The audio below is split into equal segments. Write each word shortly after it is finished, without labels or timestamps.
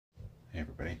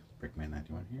everybody,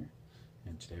 Brickman91 here,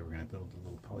 and today we're going to build a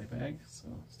little polybag, so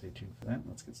stay tuned for that.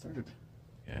 Let's get started.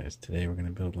 Guys, today we're going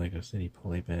to build Lego City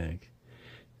Polybag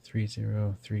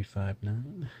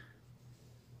 30359.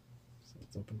 So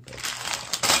let's open it up.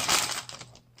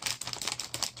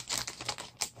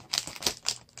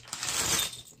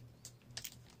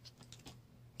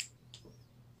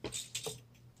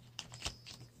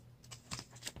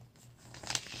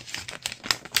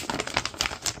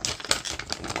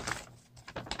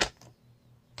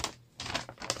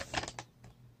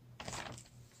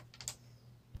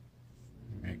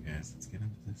 Alright guys, let's get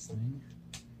into this thing.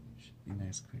 Should be a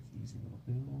nice, quick, easy little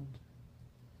build.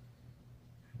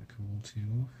 Kind of cool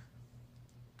too.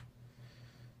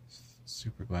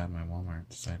 Super glad my Walmart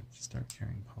decided to start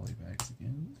carrying polybags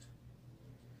again.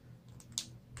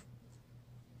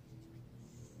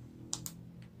 I'm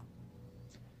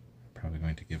probably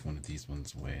going to give one of these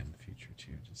ones away in the future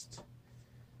too, just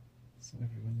so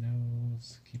everyone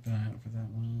knows. Keep an eye out for that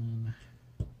one.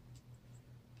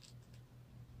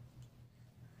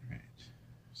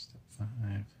 Step 5.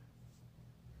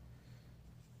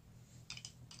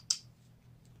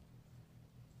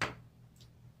 This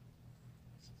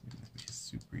is going to be a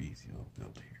super easy little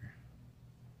build here.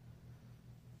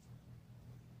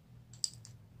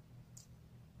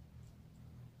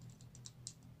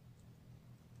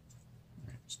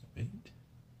 Alright, step 8.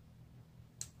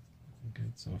 Looking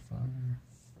good so far. Alright.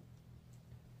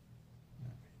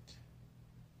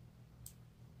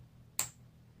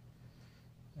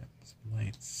 Add some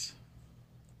lights.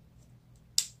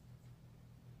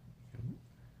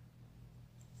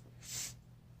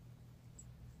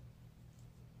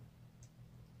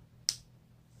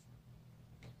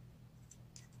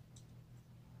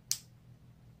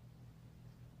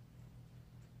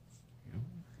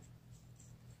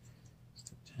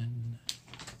 Step 10.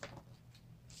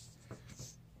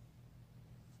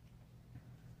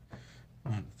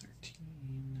 On to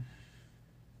 13.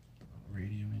 A little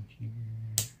radio in here.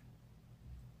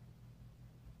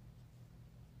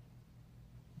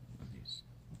 All of these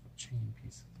little chain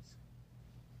pieces.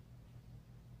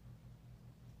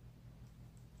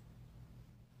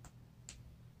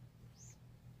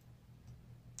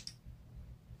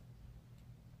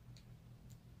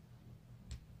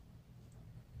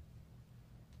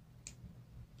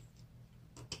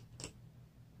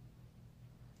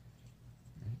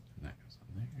 That goes on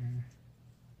there.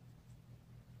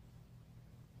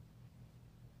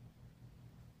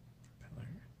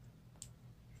 Propeller.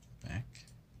 Back.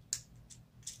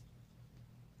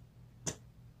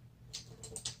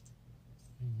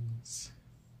 Wings.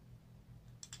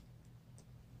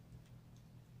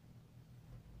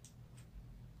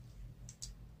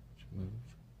 Should move.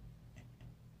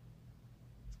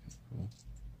 It's kind of cool.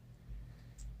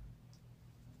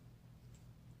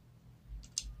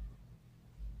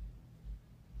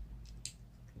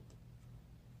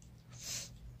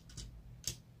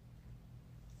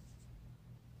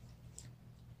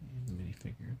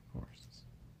 Minifigure, of course.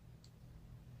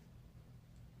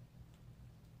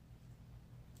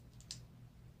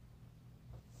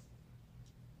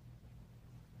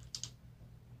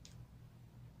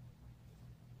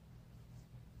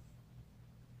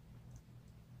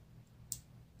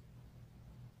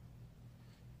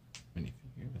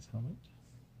 Minifigure, this helmet.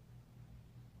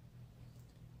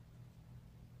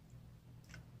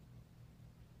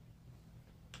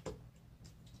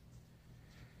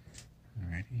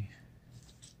 Alrighty.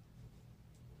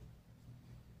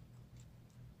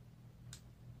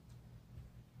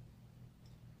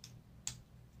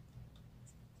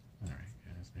 Alright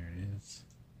guys, there it is.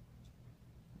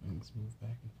 Wings move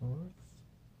back and forth.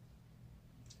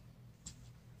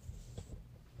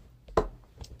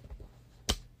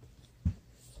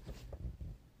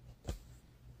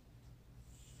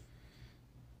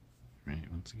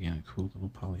 Alright, once again a cool little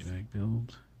polybag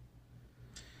build.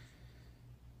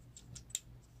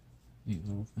 Neat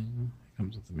little thing. It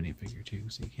comes with a minifigure too,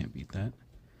 so you can't beat that.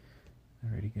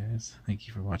 Alrighty guys, thank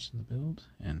you for watching the build,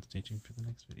 and stay tuned for the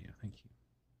next video. Thank you.